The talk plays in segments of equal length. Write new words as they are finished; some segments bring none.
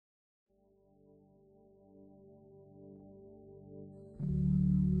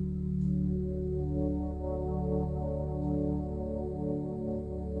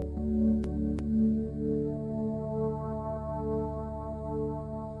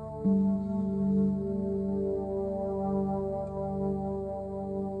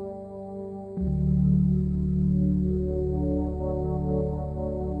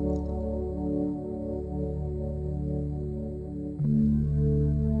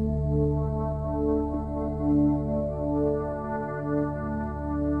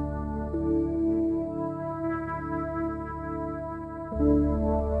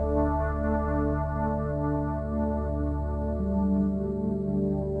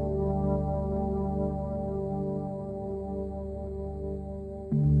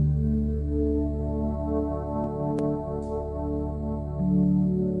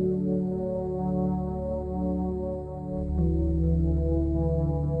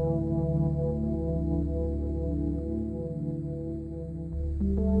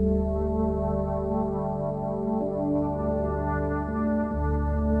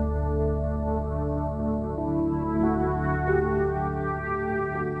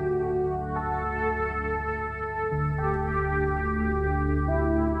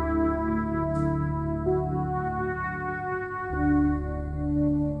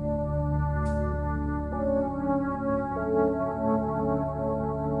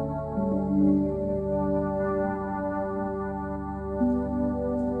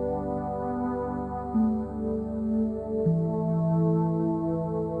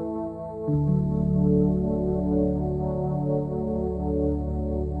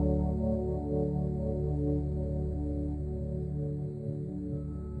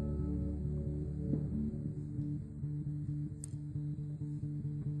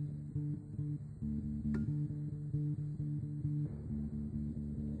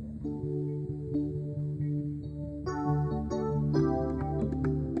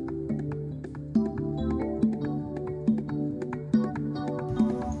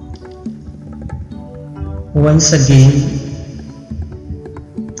Once again,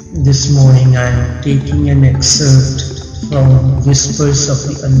 this morning I am taking an excerpt from Whispers of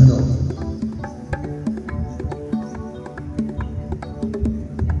the Unknown.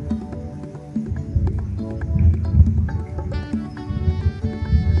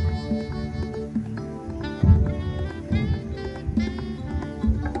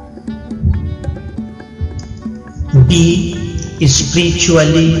 Be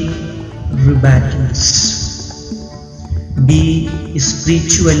spiritually rebellious. Be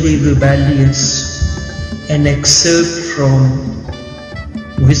spiritually rebellious. An excerpt from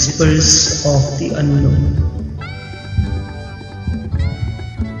Whispers of the Unknown.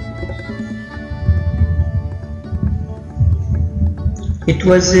 It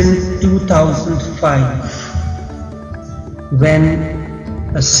was in 2005 when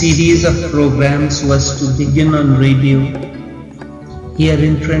a series of programs was to begin on radio here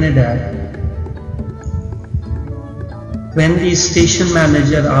in Trinidad. When the station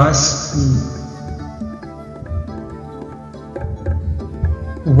manager asked me,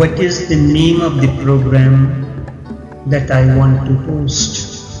 what is the name of the program that I want to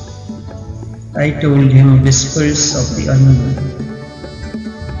host? I told him Whispers of the Unknown.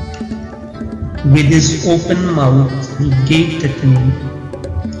 With his open mouth, he gaped at me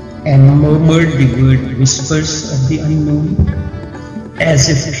and murmured the word Whispers of the Unknown, as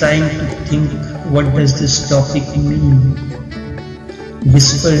if trying to think, what does this topic mean?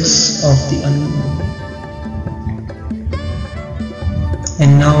 Whispers of the Unknown.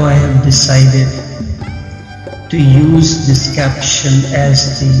 And now I have decided to use this caption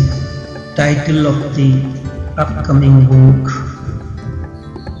as the title of the upcoming book,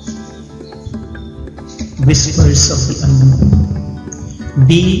 Whispers of the Unknown.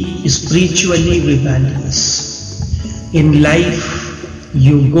 Be spiritually rebellious. In life,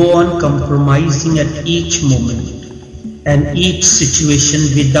 you go on compromising at each moment and each situation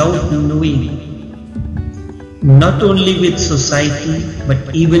without knowing. Not only with society,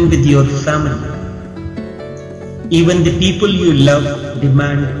 but even with your family. Even the people you love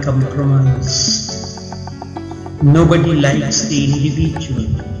demand compromise. Nobody likes the individual.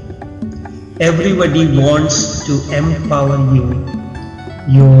 Everybody wants to empower you.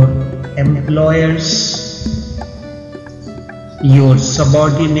 Your employers, your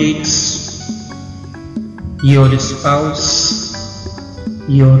subordinates, your spouse,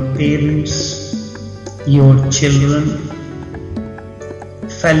 your parents, your children,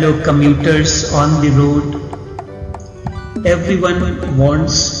 fellow commuters on the road. Everyone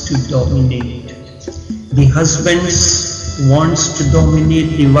wants to dominate. The husband wants to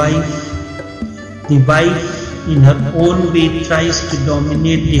dominate the wife. The wife in her own way tries to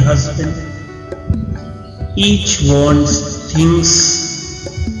dominate the husband. Each wants things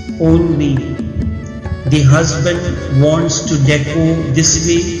own way. The husband wants to decor this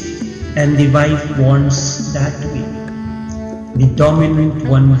way and the wife wants that way. The dominant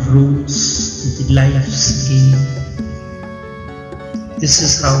one rules the life's game. This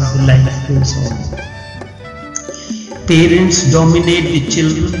is how the life goes on. Parents dominate the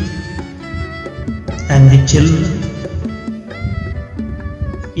children, and the children,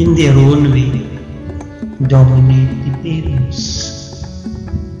 in their own way, dominate the parents.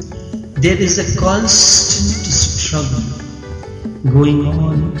 There is a constant struggle going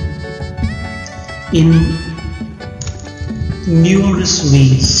on in numerous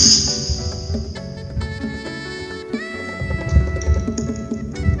ways.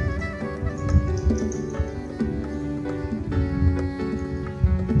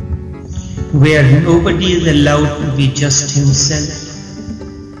 Where nobody is allowed to be just himself,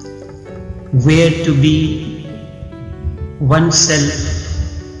 where to be oneself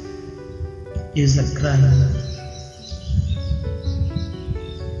is a crime.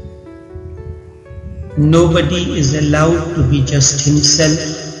 Nobody is allowed to be just himself,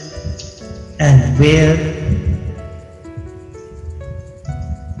 and where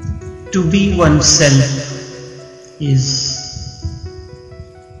to be oneself is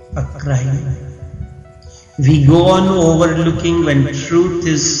a crime. We go on overlooking when truth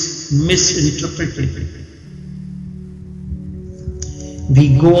is misinterpreted.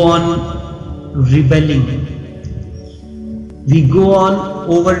 We go on rebelling. We go on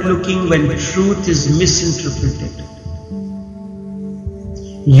overlooking when truth is misinterpreted.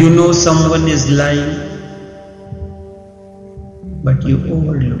 You know someone is lying, but you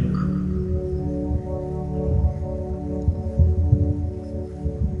overlook.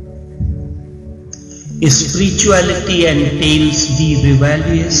 Spirituality entails be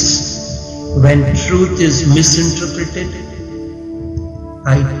rebellious when truth is misinterpreted.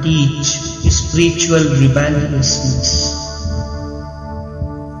 I teach spiritual rebelliousness.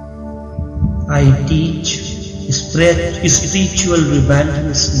 I teach spiritual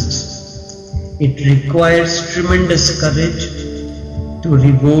rebelliousness. It requires tremendous courage to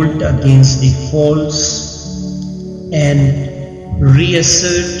revolt against the false and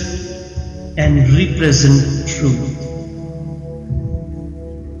reassert and represent truth.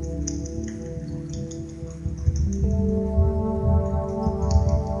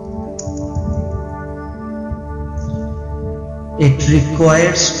 It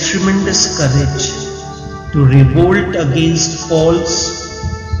requires tremendous courage to revolt against false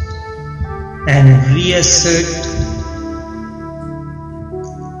and reassert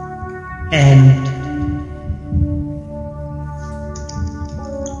and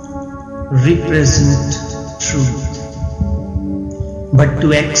represent truth. But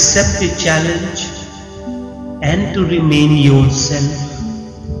to accept the challenge and to remain yourself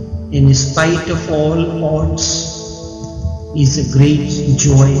in spite of all odds is a great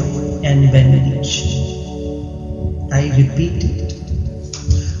joy and benediction. I repeat it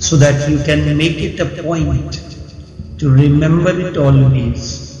so that you can make it a point to remember it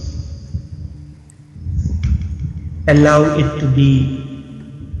always. Allow it to be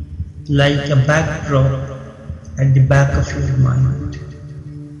like a backdrop at the back of your mind.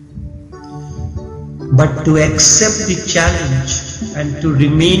 But to accept the challenge and to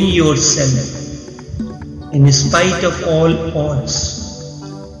remain yourself in spite of all odds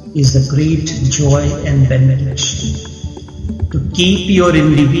is a great joy and benediction. To keep your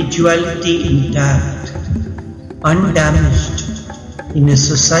individuality intact, undamaged, in a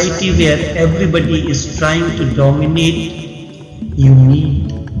society where everybody is trying to dominate, you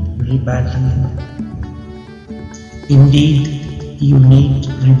need rebellion. Indeed, you need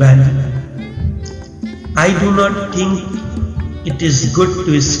rebellion. I do not think it is good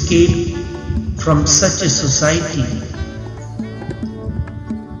to escape from such a society.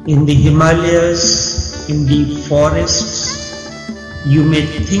 In the Himalayas, in the forests, you may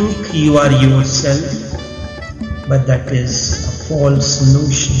think you are yourself, but that is a false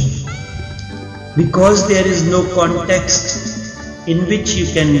notion. Because there is no context in which you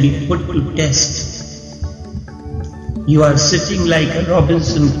can be put to test. You are sitting like a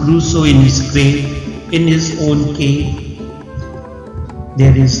Robinson Crusoe in his grave, in his own cave.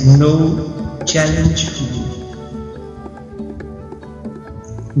 There is no challenge for you.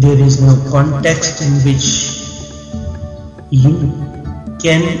 There is no context in which you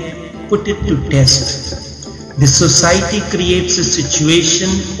can put it to test. The society creates a situation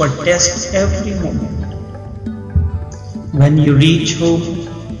for test every moment. When you reach home,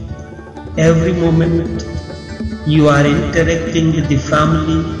 every moment you are interacting with the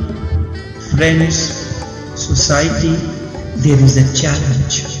family, friends, society, there is a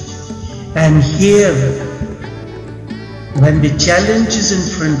challenge. And here, when the challenge is in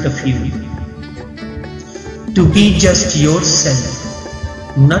front of you, to be just yourself,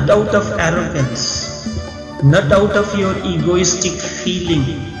 not out of arrogance, not out of your egoistic feeling,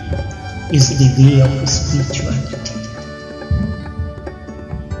 is the way of spirituality.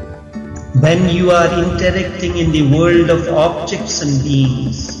 When you are interacting in the world of objects and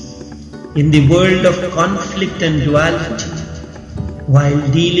beings, in the world of conflict and duality, while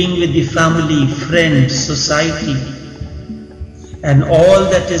dealing with the family, friends, society, and all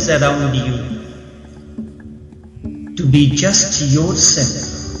that is around you, to be just yourself,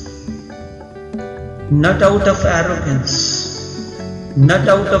 not out of arrogance, not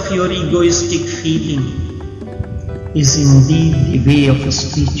out of your egoistic feeling, is indeed the way of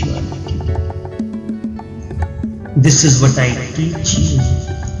spirituality. This is what I teach you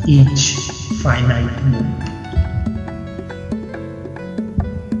each finite moment.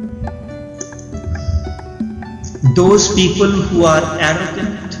 Those people who are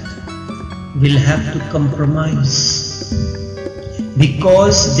arrogant will have to compromise,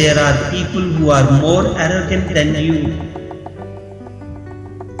 because there are people who are more arrogant than you.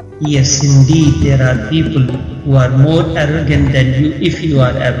 Yes, indeed, there are people who are more arrogant than you if you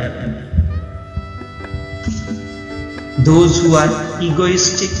are arrogant. Those who are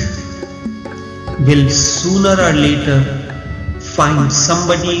egoistic will sooner or later find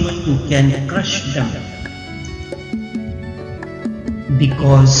somebody who can crush them,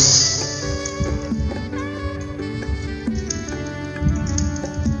 because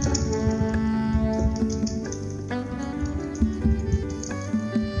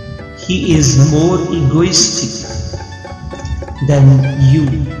he is more egoistic than you.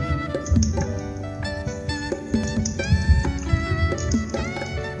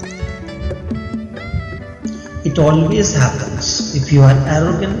 It always happens. If you are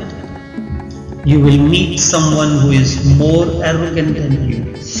arrogant, You will meet someone who is more arrogant than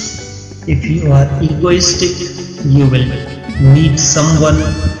you. If you are egoistic, you will meet someone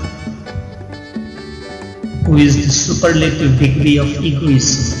who is the superlative degree of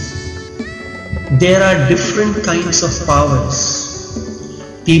egoism. There are different kinds of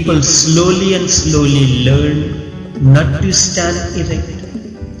powers. People slowly learn not to stand erect,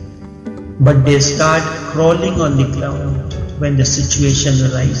 but they start crawling on the ground when the situation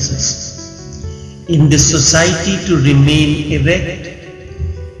arises. In this society, to remain erect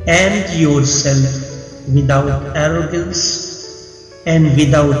and yourself without arrogance and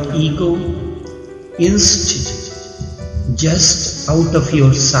without ego, instead, just out of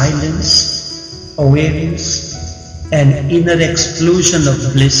your silence, awareness, and inner explosion of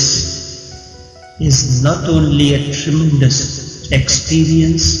bliss, is not only a tremendous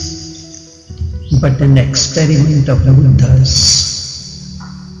experience, but an experiment of the Buddhas.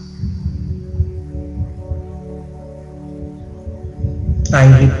 I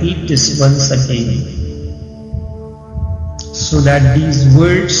repeat this once again, so that these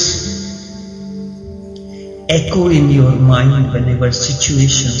words echo in your mind whenever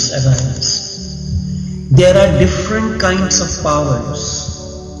situations arise. There are different kinds of powers.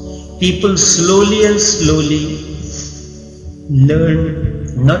 People slowly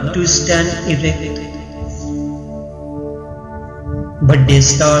learn not to stand erect, but they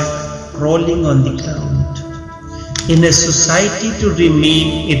start crawling on the ground. In a society, to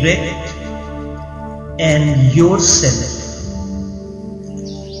remain erect and yourself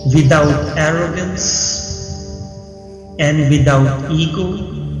without arrogance and without ego,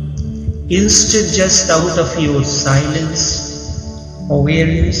 instead just out of your silence,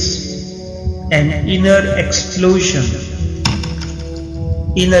 awareness, and inner explosion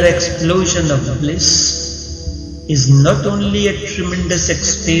of bliss, is not only a tremendous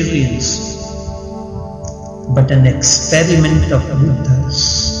experience, but an experiment of Buddhas.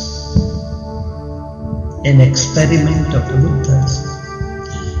 An experiment of Buddhas.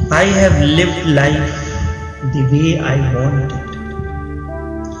 I have lived life the way I wanted.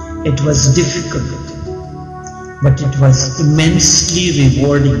 It was difficult, but it was immensely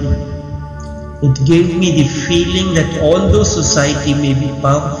rewarding. It gave me the feeling that although society may be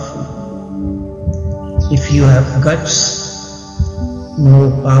powerful, if you have guts, no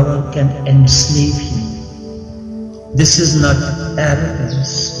power can enslave you. This is not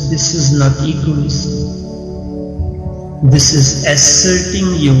arrogance. This is not egoism. This is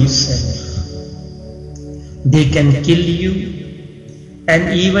asserting yourself. They can kill you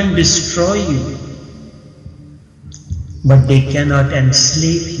and even destroy you, but they cannot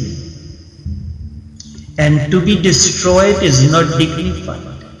enslave you. And to be destroyed is not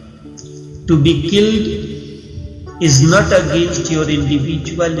dignified. To be killed is not against your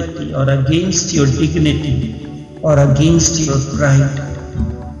individuality or against your dignity or against your pride.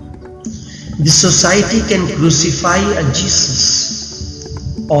 The society can crucify a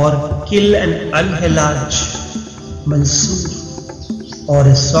Jesus or kill an Al-Halaj, Mansoor, or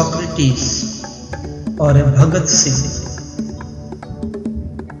a Socrates or a Bhagat Singh,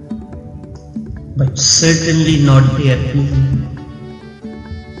 but certainly not their being.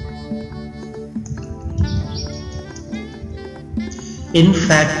 In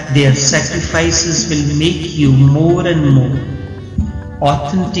fact, their sacrifices will make you more and more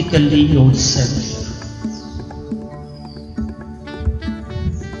authentically yourself.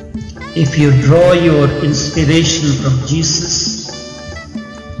 If you draw your inspiration from Jesus,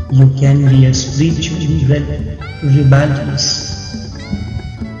 you can be a spiritually rebellious.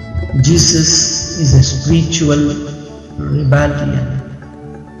 Jesus is a spiritual rebellion.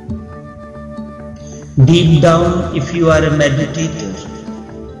 Deep down, if you are a meditator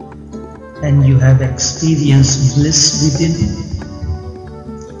and you have experienced bliss within,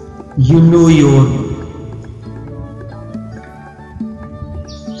 you know your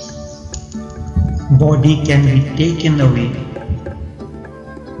body can be taken away,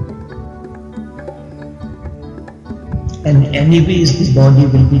 and anyways the body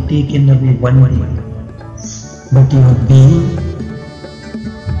will be taken away one day, but your being,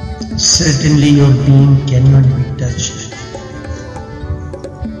 certainly your being cannot be touched.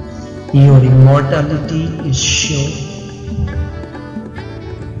 Your immortality is sure.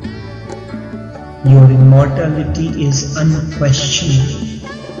 Your immortality is unquestionable.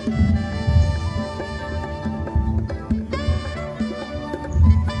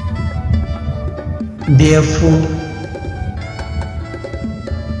 Therefore,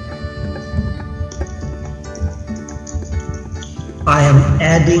 I am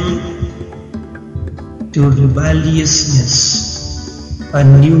adding to rebelliousness a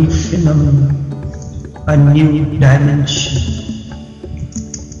new phenomenon. a new dimension.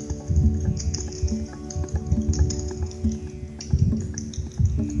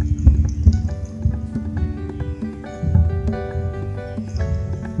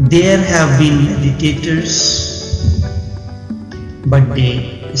 There have been meditators, but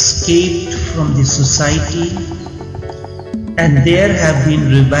they escaped from the society, and there have been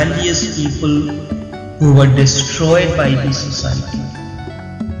rebellious people who were destroyed by the society.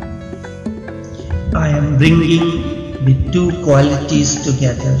 I am bringing the two qualities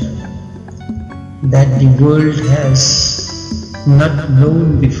together that the world has not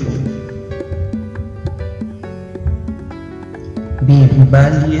known before. Be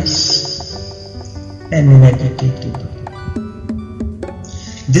rebellious and meditative.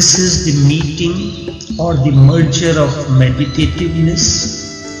 This is the meeting or the merger of meditativeness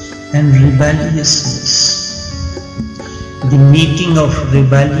and rebelliousness. The meeting of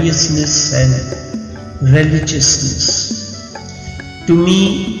rebelliousness and religiousness. To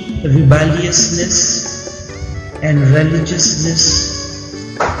me, rebelliousness and religiousness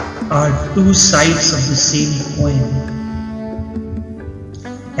are two sides of the same coin.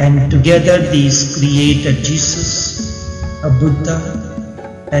 And together these create a Jesus, a Buddha,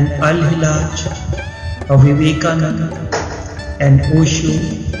 an Al-Hilaj, a Vivekananda, an Osho,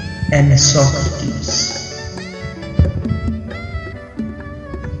 and a Socrates.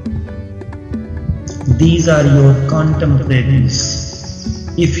 These are your contemporaries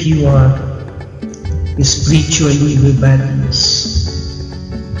if you are spiritually rebellious.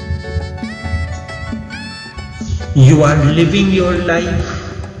 You are living your life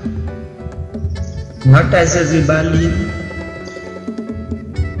not as a rebellion.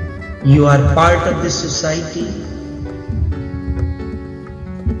 You are part of the society.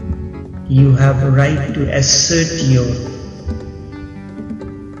 You have a right to assert your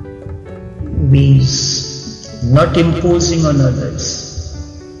ways, not imposing on others.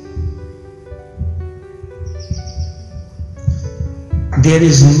 There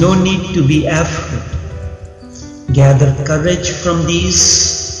is no need to be afraid. Gather courage from these.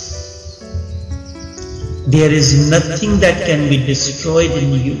 There is nothing that can be destroyed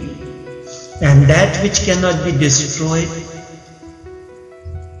in you, and that which cannot be destroyed,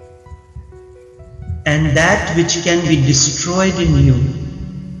 and that which can be destroyed in you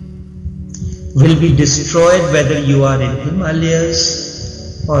will be destroyed whether you are in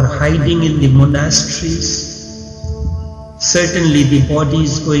Himalayas or hiding in the monasteries. Certainly the body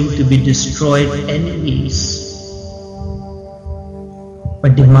is going to be destroyed anyways,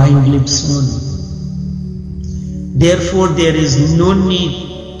 but the mind lives on. Therefore, there is no need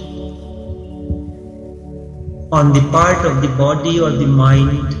on the part of the body or the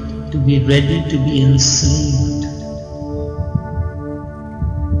mind to be ready to be enslaved.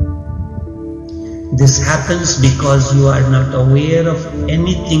 This happens because you are not aware of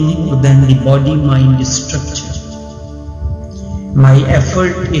anything more than the body-mind structure. My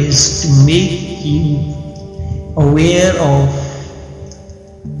effort is to make you aware of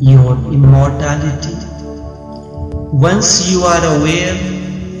your immortality. Once you are aware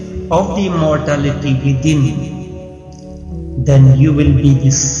of the immortality within, then you will be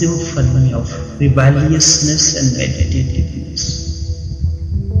the symphony of rebelliousness and meditativeness.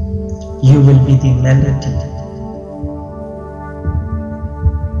 You will be the melody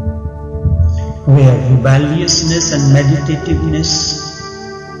where rebelliousness and meditativeness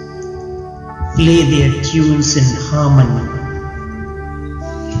play their tunes in harmony.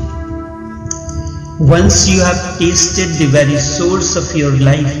 Once you have tasted the very source of your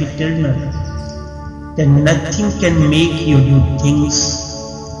life eternal, then nothing can make you do things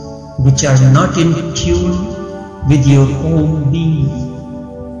which are not in tune with your own being.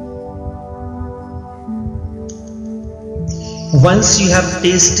 Once you have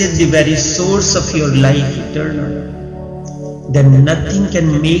tasted the very source of your life eternal, then nothing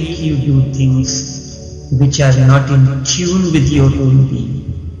can make you do things which are not in tune with your own being.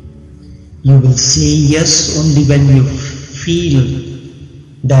 You will say yes only when you feel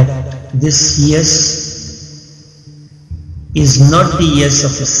that this yes is not the yes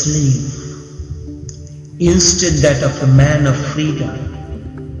of a slave, instead that of a man of freedom.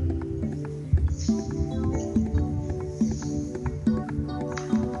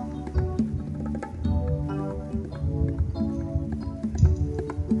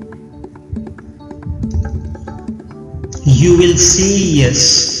 You will say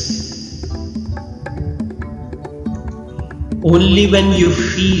yes only when you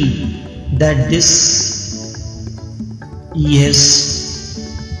feel that this yes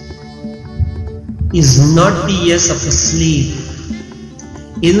is not the yes of a slave,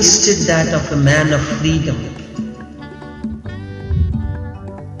 instead that of a man of freedom,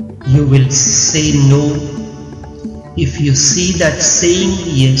 you will say no if you see that saying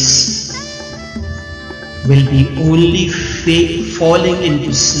yes will be only falling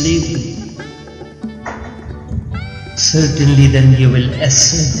into slavery. Certainly then you will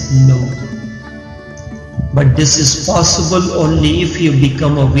assert no. But this is possible only if you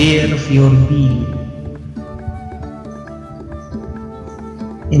become aware of your being.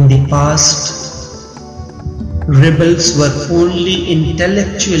 In the past, rebels were only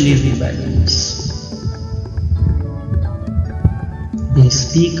intellectually rebellious. They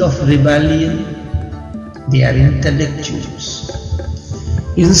speak of rebellion, they are intellectuals.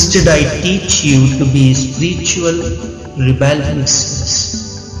 Instead, I teach you to be spiritual rebelliousness.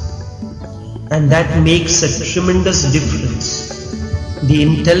 And that makes a tremendous difference. The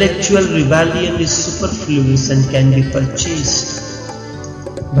intellectual rebellion is superfluous and can be purchased.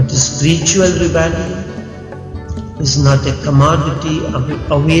 But spiritual rebellion is not a commodity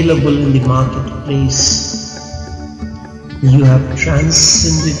available in the marketplace. You have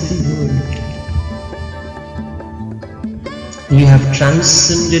transcended the world. You have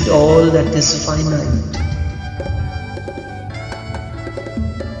transcended all that is finite.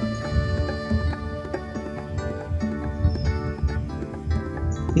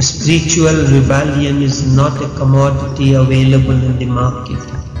 Spiritual rebellion is not a commodity available in the market.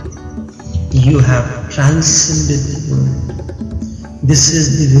 You have transcended the world. This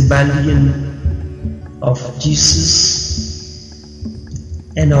is the rebellion of Jesus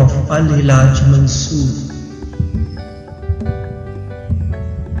and of Al-Hilaj Mansoor,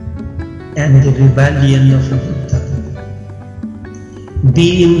 and the rebellion of Buddha.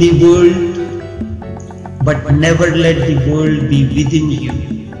 Be in the world, but never let the world be within you.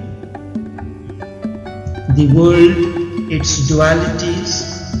 The world, its dualities,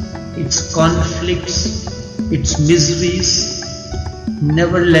 its conflicts, its miseries,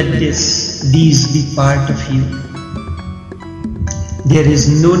 never let these be part of you. There is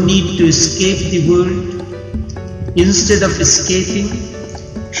no need to escape the world. Instead of escaping,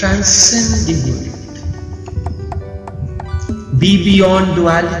 transcend the world. Be beyond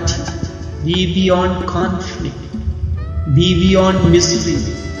duality, be beyond conflict, be beyond misery.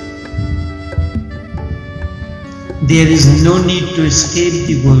 There is no need to escape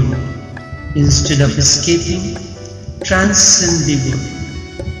the world. Instead of escaping, transcend the world.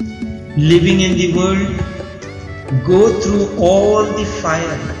 Living in the world, go through all the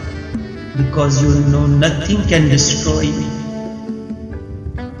fire, because you know nothing can destroy me.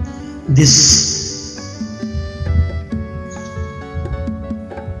 This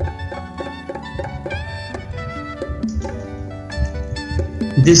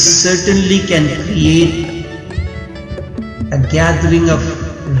certainly can create a gathering of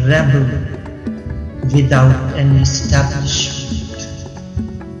rebel without an establishment.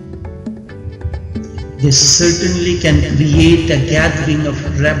 This certainly can create a gathering of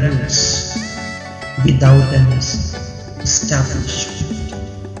rebels without an establishment.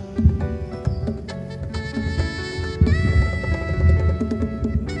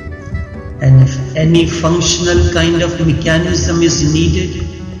 And if any functional kind of mechanism is needed,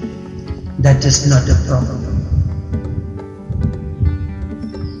 that is not a problem.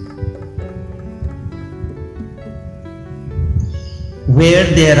 Where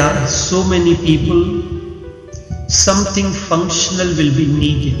there are so many people, something functional will be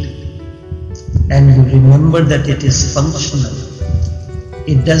needed. And you remember that it is functional.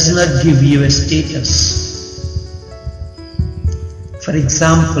 It does not give you a status. For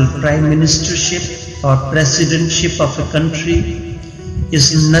example, prime ministership or presidentship of a country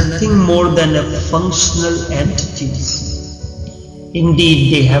is nothing more than a functional entities.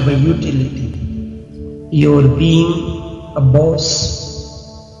 Indeed, they have a utility. Your being a boss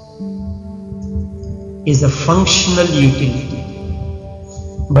is a functional utility,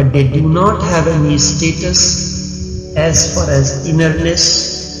 but they do not have any status as far as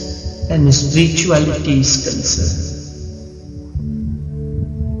innerness and spirituality is concerned.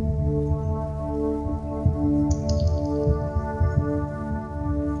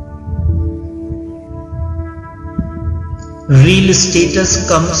 Real status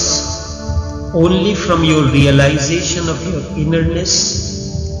comes only from your realization of your innerness,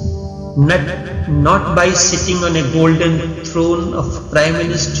 not by sitting on a golden throne of prime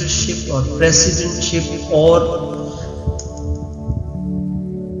ministership or presidentship or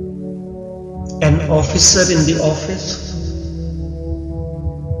an officer in the office.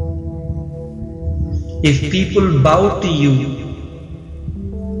 If people bow to you,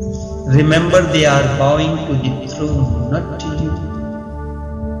 remember they are bowing to the throne, not to you.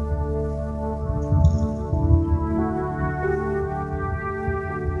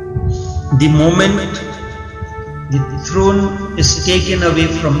 The moment the throne is taken away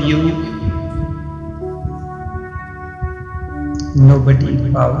from you, nobody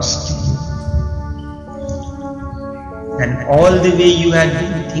bows to you. And all the way you had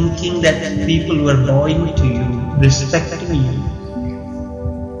been thinking that people were bowing to you, respecting you.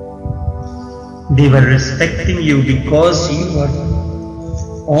 They were respecting you because you were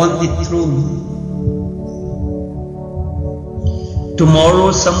on the throne.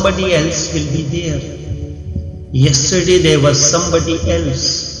 Tomorrow somebody else will be there. Yesterday there was somebody else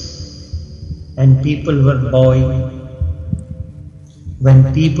and people were bowing.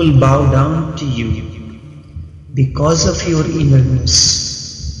 When people bow down to you because of your innerness,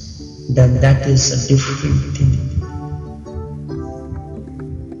 then that is a different thing.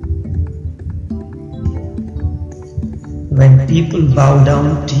 When people bow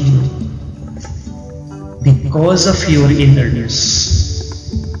down to you because of your innerness,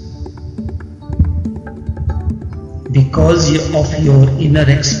 because of your inner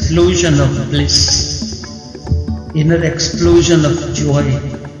explosion of bliss, inner explosion of joy,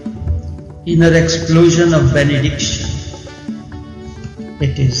 inner explosion of benediction,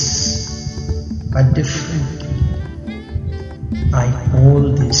 it is a different thing. I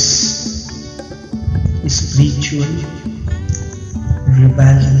call this spiritual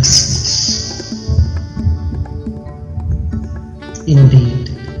rebelliousness. Indeed,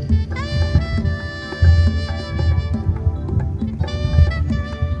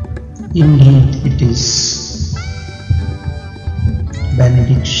 indeed it is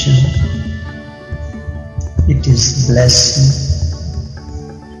benediction, it is blessing,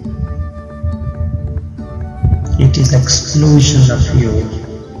 it is explosion of your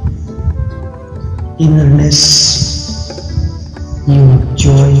innerness, your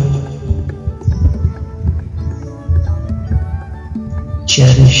joy.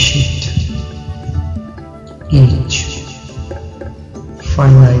 Cherish it, each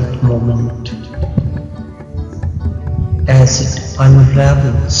finite moment as it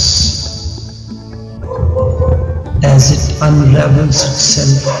unravels,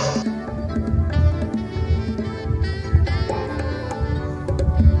 itself.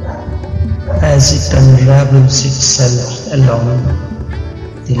 As it unravels itself along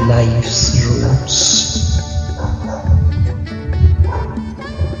the life's roads.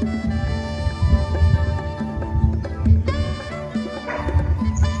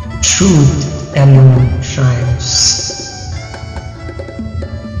 Truth alone triumphs.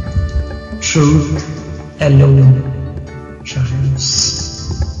 Truth alone triumphs.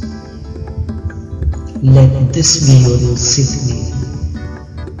 Let this be your insignia.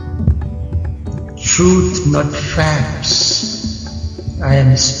 Truth, not facts, I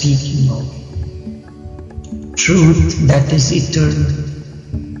am speaking of. Truth that is eternal.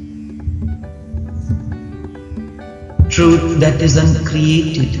 Truth that is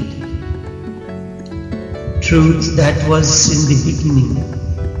uncreated. Truth that was in the beginning,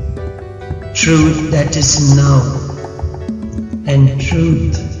 truth that is now, and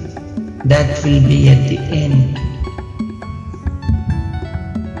truth that will be at the end.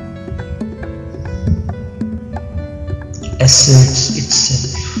 Asserts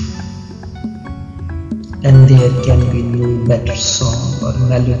itself, and there can be no better song or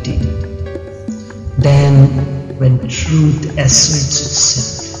melody than when truth asserts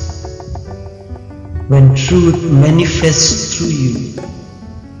itself. When truth manifests through you,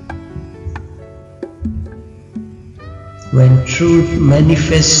 when truth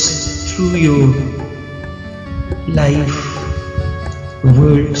manifests through your life,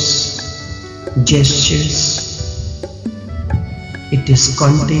 words, gestures, it is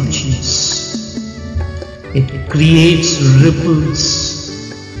contagious. It creates ripples.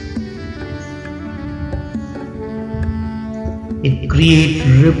 It creates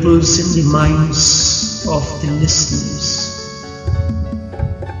ripples in the minds of the listeners.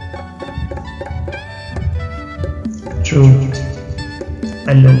 Truth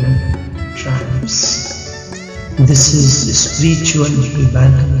alone triumphs. This is spiritual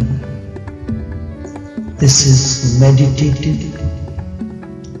rebellion. This is meditated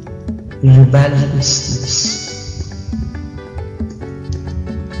rebelliousness.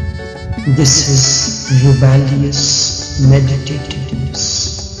 This is rebellious meditativeness.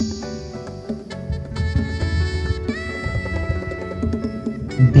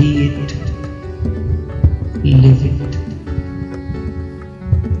 Be it, live it,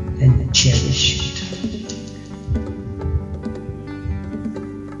 and cherish it.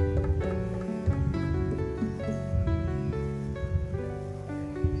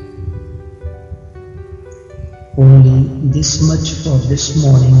 Only this much for this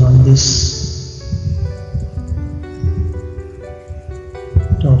morning on this